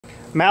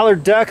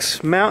Mallard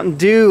Ducks, Mountain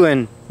Dew,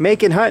 and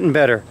making hunting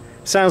better.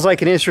 Sounds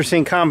like an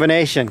interesting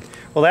combination.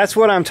 Well, that's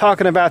what I'm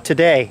talking about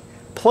today.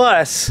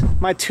 Plus,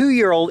 my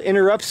 2-year-old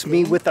interrupts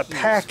me with a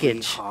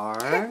package.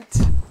 Sweetheart.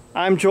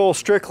 I'm Joel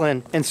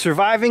Strickland, and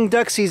surviving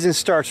duck season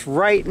starts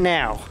right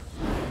now.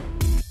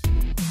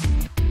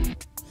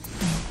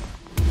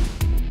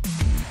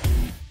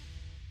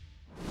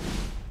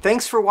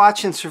 Thanks for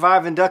watching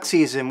Surviving Duck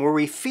Season, where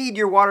we feed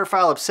your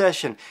waterfowl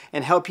obsession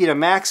and help you to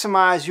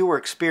maximize your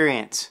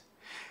experience.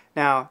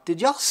 Now,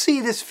 did y'all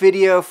see this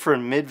video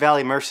from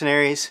Mid-Valley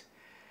Mercenaries?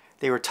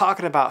 They were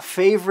talking about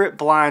favorite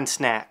blind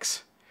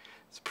snacks.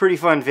 It's a pretty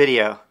fun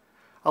video.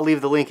 I'll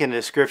leave the link in the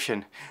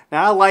description.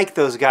 Now, I like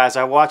those guys.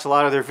 I watch a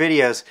lot of their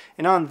videos,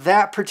 and on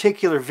that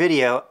particular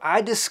video,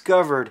 I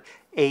discovered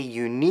a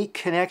unique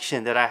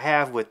connection that I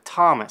have with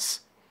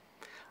Thomas.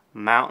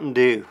 Mountain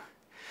Dew.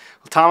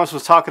 Well, Thomas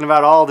was talking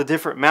about all the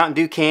different Mountain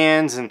Dew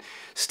cans and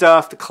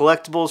stuff, the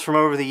collectibles from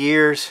over the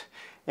years.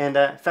 And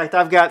in fact,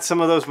 I've got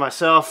some of those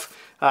myself.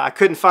 I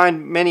couldn't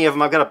find many of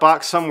them. I've got a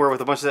box somewhere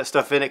with a bunch of that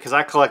stuff in it because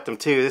I collect them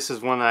too. This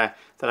is one that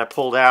I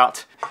pulled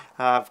out.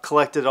 I've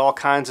collected all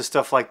kinds of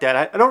stuff like that.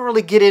 I don't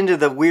really get into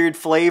the weird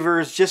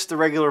flavors, just the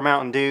regular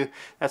Mountain Dew.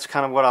 That's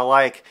kind of what I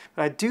like.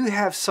 But I do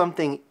have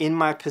something in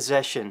my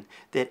possession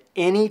that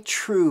any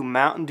true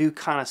Mountain Dew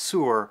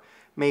connoisseur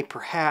may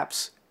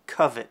perhaps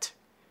covet.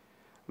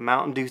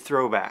 Mountain Dew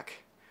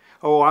throwback.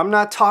 Oh, I'm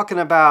not talking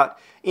about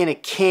in a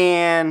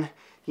can.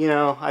 You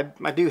know,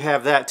 I do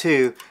have that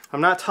too.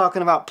 I'm not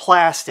talking about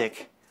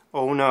plastic.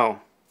 Oh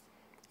no,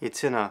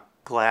 it's in a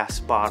glass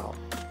bottle.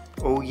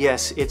 Oh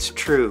yes, it's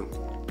true.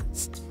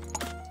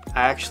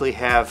 I actually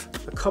have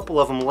a couple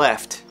of them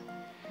left.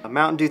 A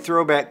Mountain Dew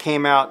throwback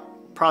came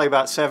out probably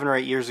about 7 or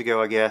 8 years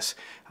ago, I guess.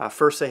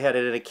 First they had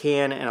it in a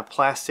can and a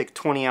plastic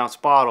 20-ounce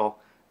bottle,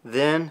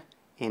 then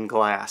in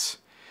glass.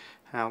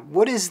 Now,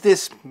 what is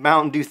this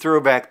Mountain Dew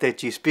throwback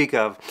that you speak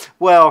of?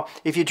 Well,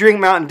 if you drink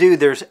Mountain Dew,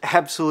 there's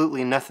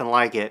absolutely nothing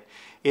like it.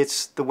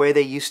 It's the way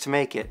they used to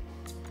make it.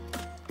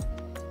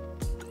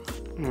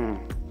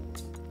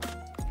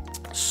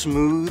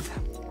 Smooth,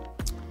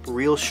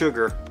 real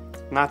sugar,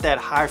 not that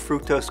high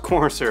fructose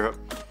corn syrup.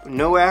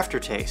 No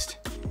aftertaste.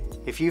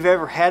 If you've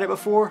ever had it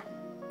before,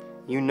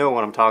 you know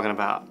what I'm talking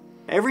about.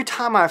 Every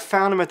time I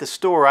found them at the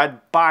store,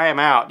 I'd buy them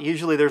out.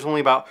 Usually there's only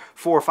about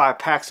 4 or 5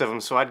 packs of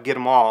them, so I'd get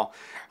them all.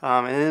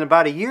 And then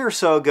about a year or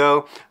so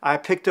ago, I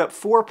picked up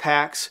 4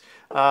 packs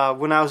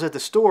when I was at the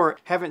store.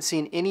 Haven't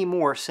seen any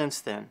more since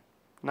then.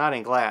 Not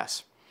in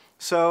glass.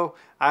 So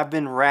I've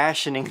been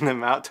rationing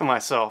them out to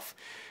myself.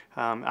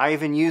 I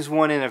even used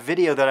one in a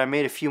video that I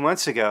made a few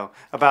months ago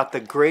about the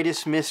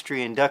greatest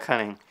mystery in duck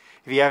hunting.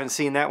 If you haven't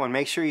seen that one,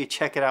 make sure you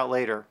check it out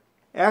later.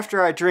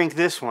 After I drink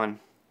this one,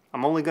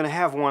 I'm only going to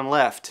have one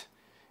left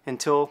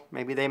until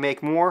maybe they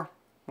make more,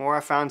 or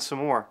I found some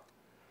more.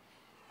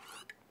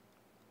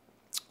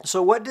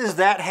 So what does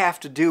that have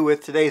to do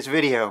with today's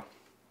video?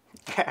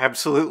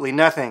 Absolutely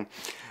nothing.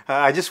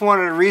 I just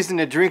wanted a reason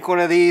to drink one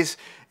of these,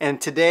 and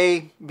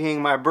today,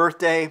 being my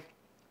birthday,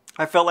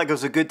 I felt like it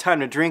was a good time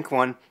to drink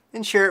one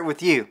and share it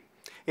with you.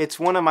 It's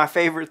one of my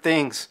favorite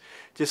things,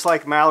 just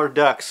like Mallard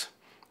Ducks.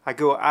 I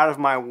go out of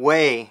my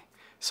way,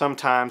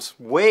 sometimes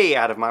way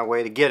out of my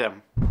way, to get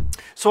them.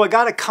 So I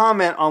got a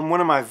comment on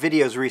one of my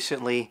videos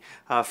recently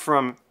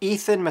from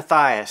Ethan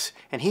Matthias,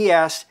 and he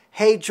asked,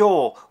 "Hey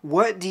Joel,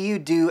 what do you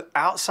do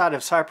outside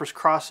of Cypress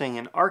Crossing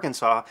in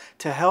Arkansas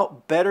to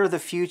help better the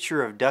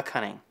future of duck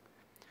hunting?"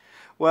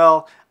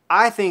 Well,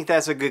 I think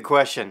that's a good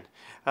question.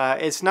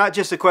 It's not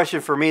just a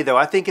question for me though.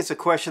 I think it's a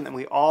question that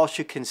we all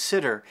should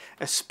consider,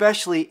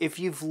 especially if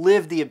you've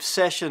lived the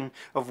obsession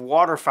of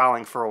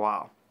waterfowling for a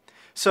while.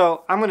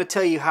 So I'm going to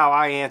tell you how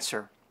I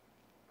answer.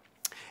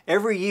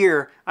 Every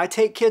year I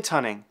take kids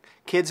hunting,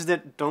 kids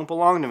that don't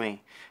belong to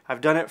me. I've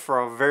done it for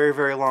a very,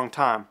 very long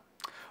time.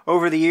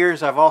 Over the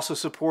years, I've also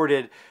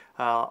supported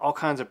all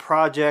kinds of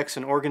projects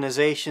and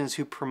organizations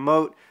who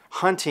promote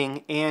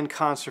hunting and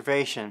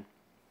conservation.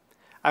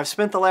 I've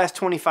spent the last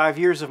 25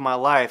 years of my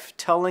life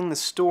telling the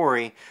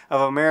story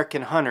of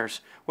American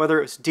hunters, whether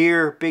it's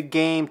deer, big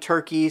game,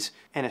 turkeys,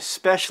 and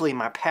especially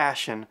my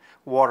passion,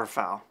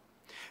 waterfowl.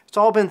 It's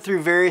all been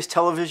through various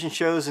television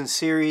shows and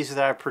series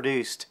that I've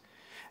produced.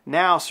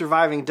 Now,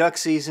 Surviving Duck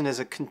Season is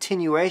a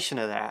continuation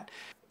of that.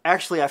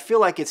 Actually, I feel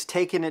like it's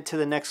taken it to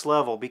the next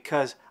level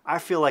because I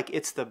feel like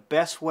it's the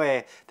best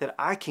way that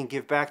I can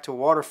give back to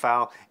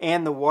waterfowl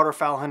and the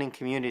waterfowl hunting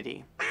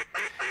community.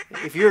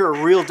 If you're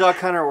a real duck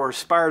hunter or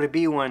aspire to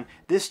be one,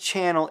 this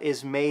channel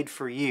is made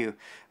for you.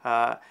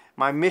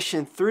 My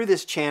mission through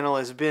this channel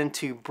has been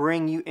to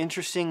bring you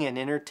interesting and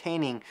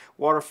entertaining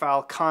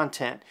waterfowl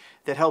content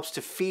that helps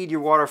to feed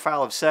your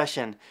waterfowl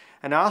obsession.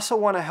 And I also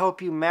want to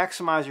help you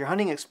maximize your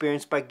hunting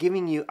experience by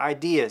giving you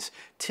ideas,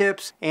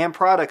 tips, and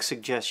product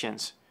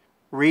suggestions.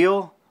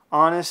 Real,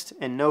 honest,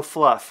 and no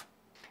fluff.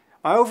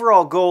 My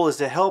overall goal is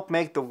to help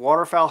make the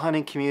waterfowl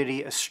hunting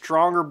community a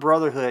stronger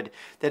brotherhood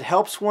that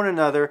helps one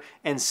another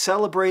and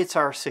celebrates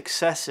our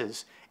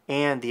successes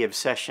and the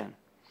obsession.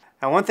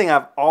 Now, one thing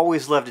I've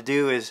always loved to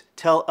do is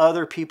tell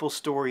other people's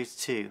stories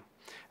too.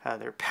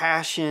 their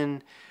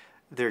passion,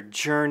 their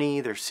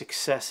journey, their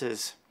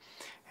successes.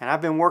 And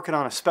I've been working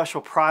on a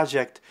special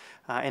project,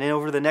 and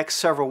over the next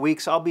several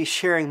weeks I'll be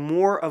sharing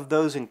more of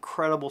those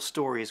incredible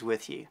stories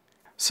with you.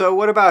 So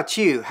what about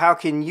you? How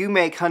can you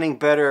make hunting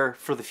better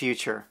for the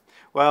future?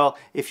 Well,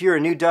 if you're a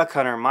new duck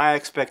hunter, my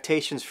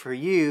expectations for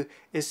you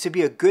is to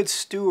be a good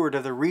steward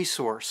of the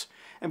resource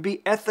and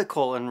be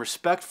ethical and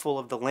respectful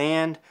of the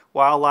land,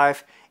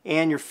 wildlife,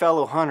 and your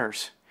fellow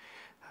hunters.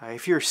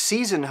 If you're a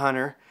seasoned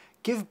hunter,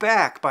 give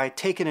back by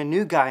taking a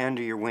new guy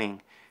under your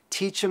wing.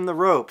 Teach him the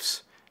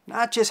ropes.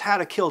 Not just how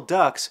to kill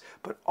ducks,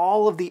 but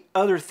all of the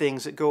other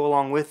things that go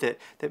along with it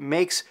that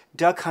makes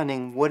duck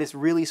hunting what it's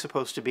really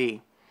supposed to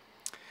be.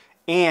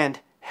 And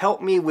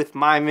help me with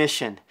my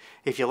mission.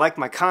 If you like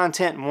my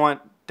content and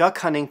want duck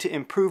hunting to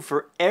improve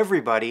for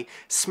everybody,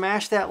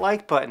 smash that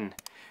like button.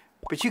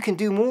 But you can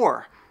do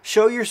more.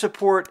 Show your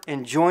support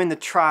and join the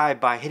tribe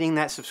by hitting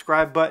that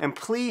subscribe button. And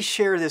please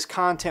share this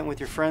content with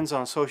your friends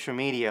on social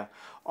media.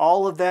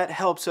 All of that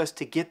helps us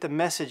to get the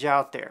message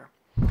out there.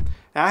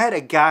 Now, I had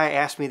a guy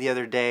ask me the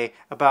other day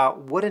about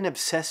what an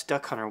obsessed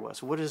duck hunter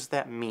was. What does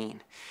that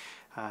mean?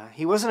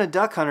 He wasn't a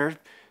duck hunter,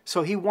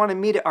 so he wanted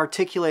me to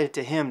articulate it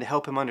to him to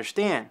help him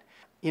understand.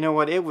 You know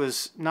what? It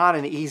was not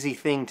an easy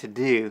thing to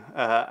do.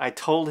 I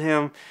told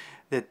him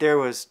that there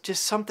was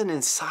just something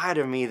inside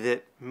of me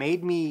that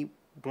made me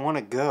want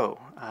to go.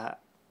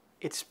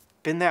 It's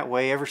been that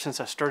way ever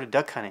since I started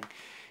duck hunting.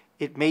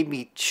 It made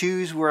me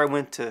choose where I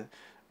went to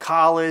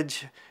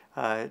college,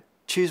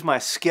 choose my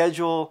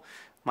schedule,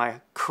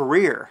 my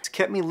career. It's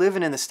kept me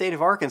living in the state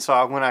of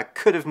Arkansas when I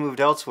could have moved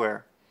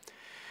elsewhere.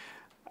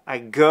 I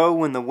go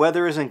when the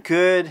weather isn't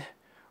good,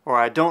 or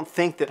I don't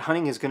think that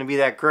hunting is going to be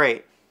that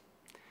great.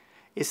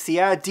 It's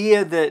the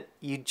idea that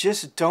you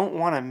just don't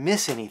want to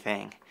miss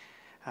anything,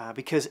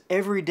 because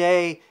every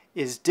day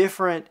is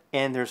different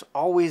and there's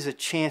always a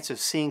chance of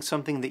seeing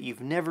something that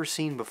you've never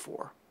seen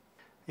before.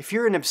 If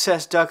you're an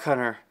obsessed duck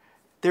hunter,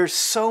 there's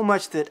so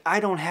much that I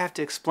don't have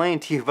to explain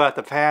to you about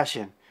the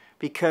passion,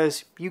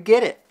 because you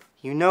get it.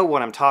 You know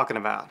what I'm talking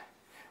about.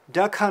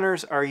 Duck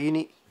hunters are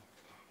unique.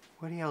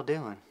 What are y'all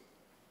doing?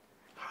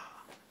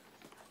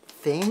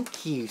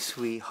 Thank you,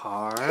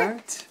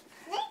 sweetheart.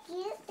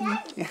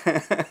 Thank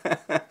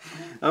you.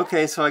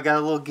 Okay, so I got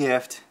a little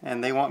gift,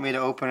 and they want me to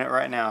open it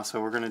right now,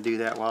 so we're going to do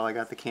that while I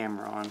got the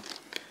camera on.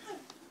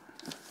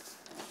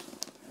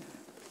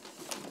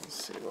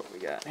 Let's see what we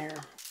got here.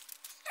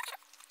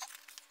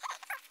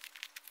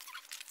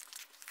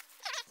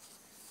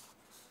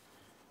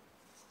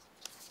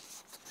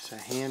 It's a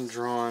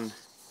hand-drawn...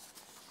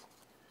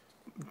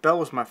 Belle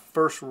was my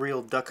first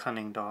real duck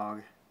hunting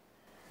dog.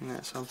 Isn't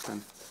that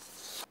something?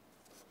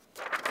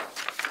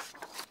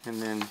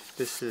 And then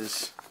this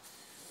is...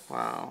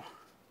 Wow.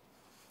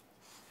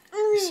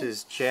 This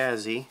is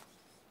Jazzy.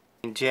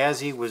 And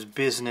Jazzy was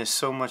business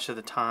so much of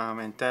the time,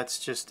 and that's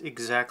just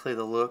exactly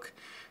the look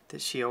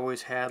that she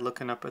always had,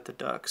 looking up at the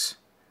ducks.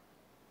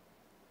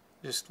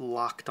 Just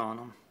locked on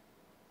them.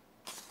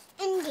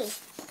 Indy.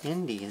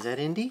 Indy, is that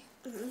Indy?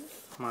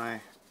 Mm-hmm. My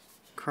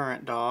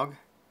current dog,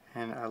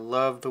 and I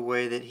love the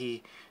way that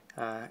he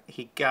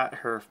got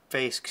her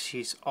face, 'cause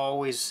she's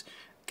always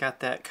got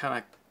that kind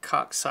of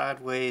cocked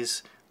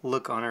sideways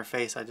look on her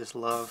face. I just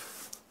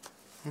love.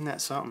 Isn't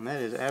that something?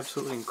 That is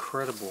absolutely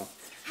incredible.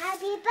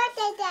 Happy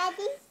birthday,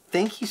 Daddy.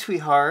 Thank you,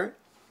 sweetheart.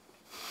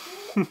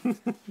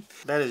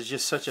 That is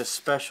just such a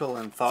special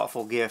and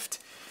thoughtful gift.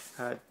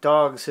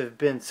 Dogs have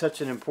been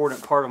such an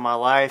important part of my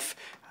life.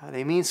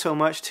 They mean so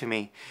much to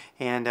me.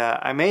 And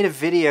I made a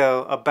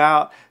video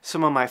about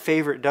some of my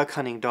favorite duck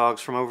hunting dogs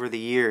from over the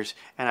years,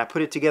 and I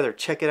put it together.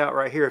 Check it out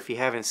right here if you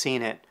haven't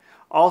seen it.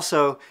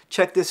 Also,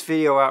 check this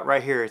video out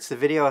right here. It's the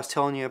video I was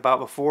telling you about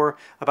before,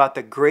 about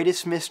the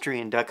greatest mystery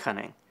in duck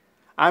hunting.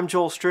 I'm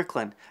Joel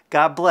Strickland.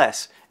 God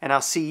bless, and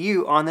I'll see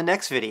you on the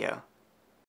next video.